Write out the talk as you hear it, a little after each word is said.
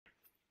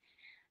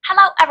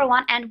Hello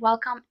everyone and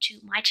welcome to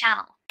my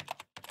channel.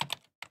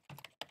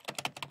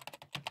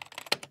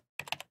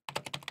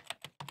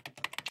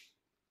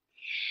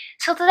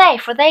 So today,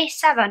 for day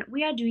 7,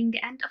 we are doing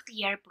the end of the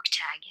year book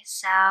tag.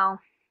 So,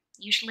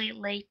 usually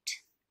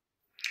late.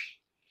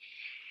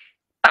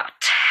 But,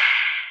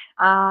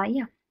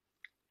 yeah.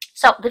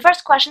 So, the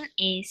first question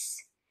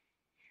is,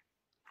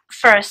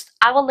 first,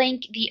 I will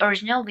link the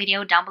original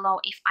video down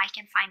below if I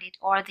can find it,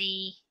 or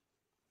the,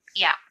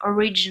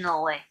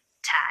 original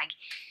tag.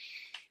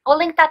 I'll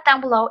link that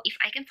down below if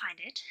I can find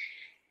it.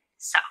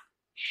 So,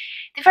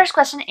 the first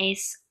question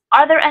is,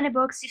 are there any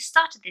books you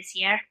started this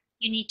year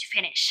you need to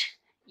finish?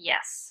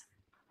 Yes.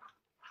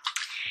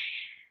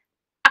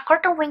 A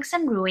Court of Wings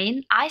and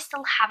Ruin, I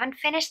still haven't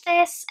finished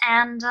this,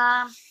 and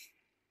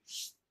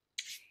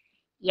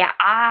yeah,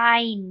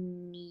 I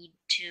need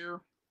to,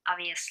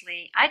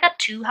 obviously. I got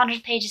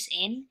 200 pages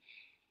in,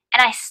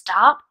 and I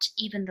stopped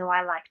even though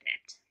I liked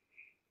it.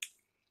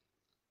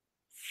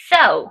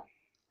 So,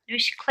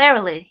 there's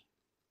clearly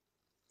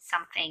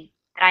something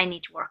that I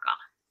need to work on.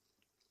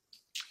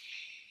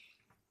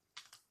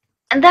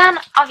 And then,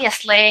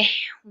 obviously,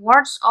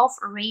 Words of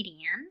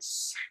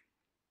Radiance.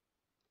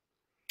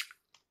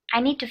 I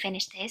need to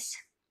finish this.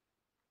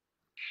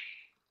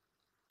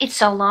 It's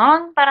so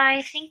long, but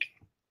I think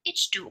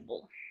it's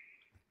doable.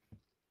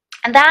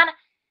 And then,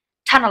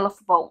 Tunnel of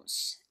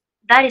Bones.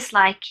 That is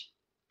like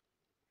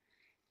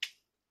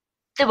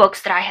the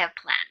books that I have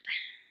planned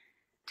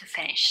to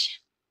finish.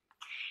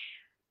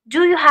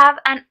 Do you have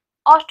an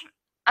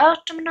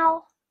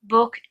autumnal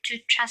book to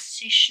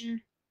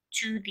transition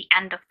to the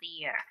end of the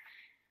year?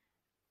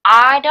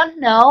 I don't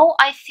know.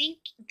 I think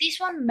this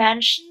one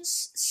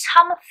mentions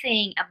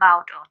something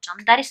about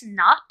autumn that is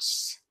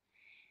nuts,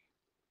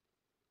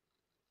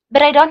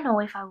 but I don't know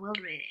if I will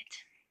read it.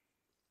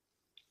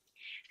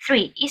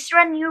 3. Is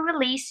there a new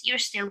release you're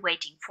still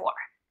waiting for?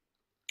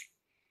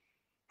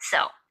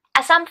 So,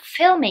 as I'm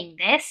filming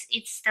this,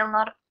 it's still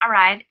not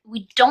arrived.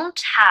 We don't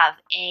have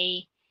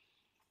a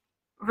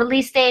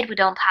release date, we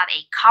don't have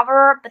a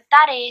cover, but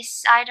that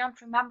is, I don't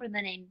remember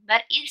the name,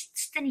 but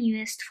it's the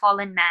newest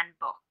Fallen Man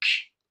book.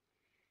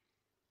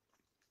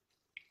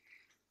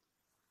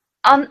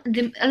 On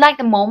the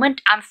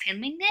moment I'm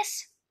filming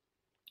this,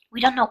 we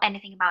don't know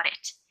anything about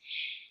it,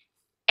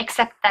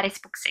 except that it's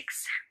book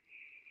 6.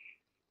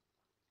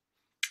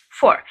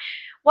 4.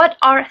 What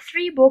are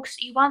 3 books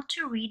you want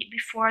to read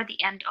before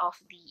the end of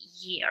the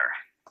year?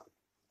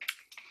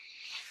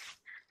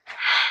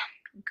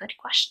 Good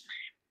question.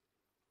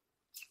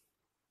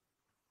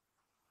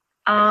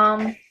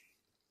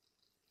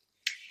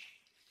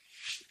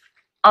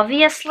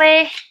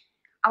 Obviously,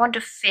 I want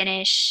to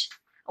finish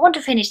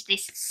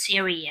this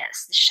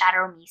series, the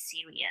Shadow Me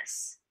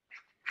series.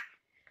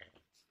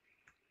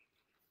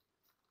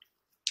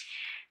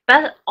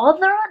 But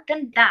other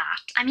than that,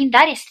 I mean,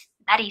 that is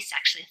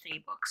actually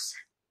 3 books.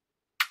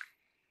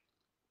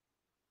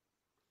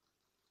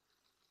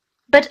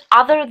 But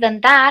other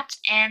than that,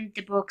 and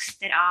the books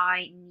that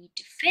I need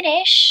to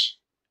finish,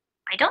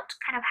 I don't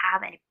kind of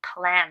have any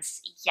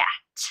plans yet.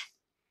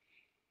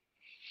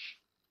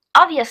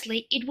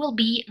 Obviously, it will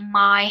be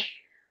my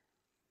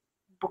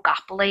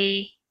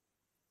Bookopoly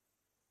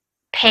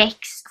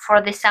picks for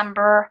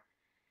December,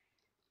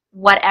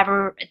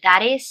 whatever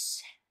that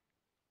is.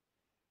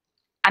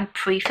 I'm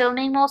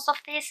pre-filming most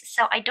of this,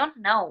 so I don't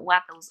know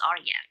what those are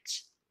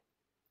yet.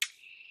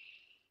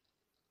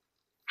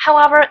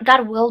 However,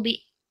 that will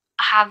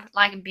have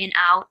been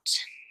out.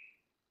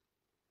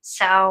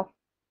 So,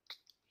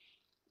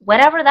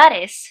 whatever that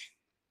is.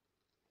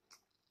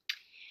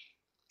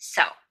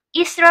 So,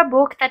 is there a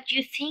book that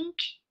you think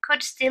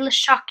could still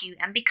shock you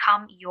and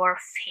become your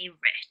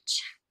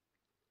favorite?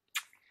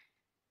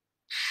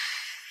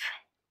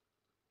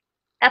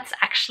 That's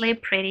actually a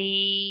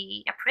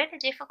pretty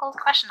difficult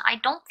question. I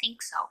don't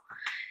think so.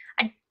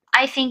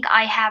 I think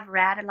I have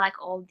read like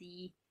all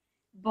the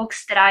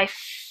books that I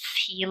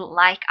feel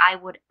like I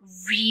would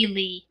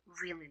really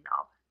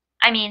love.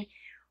 I mean,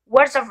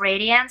 Words of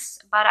Radiance,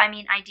 but I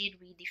mean, I did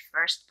read the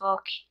first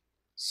book,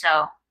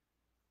 so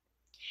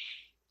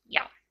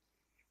yeah.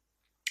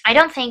 I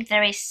don't think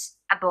there is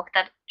a book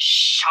that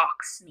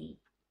shocks me.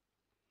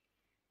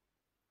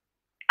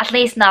 At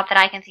least not that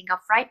I can think of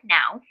right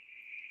now.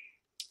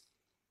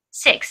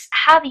 6.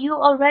 Have you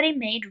already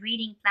made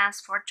reading plans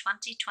for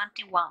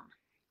 2021?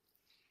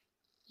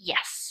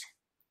 Yes.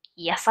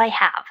 Yes, I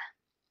have.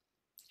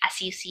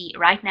 As you see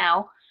right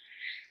now.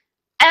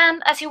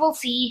 And as you will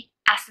see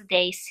as the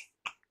days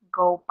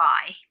go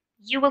by,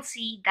 you will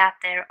see that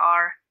there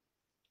are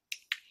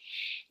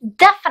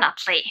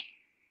definitely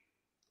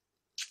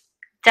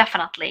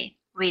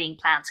reading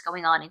plans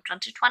going on in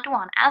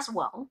 2021 as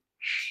well.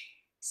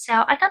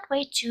 So I can't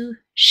wait to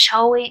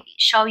show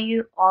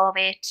you all of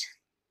it.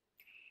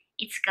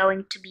 It's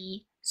going to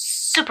be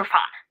super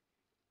fun.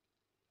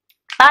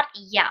 But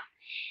yeah,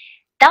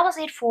 that was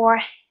it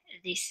for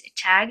this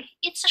tag.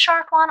 It's a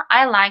short one.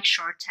 I like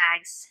short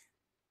tags.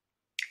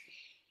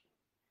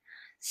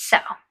 So,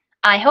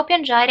 I hope you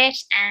enjoyed it,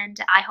 and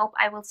I hope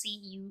I will see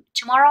you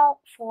tomorrow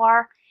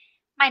for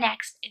my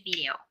next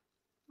video.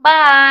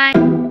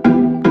 Bye!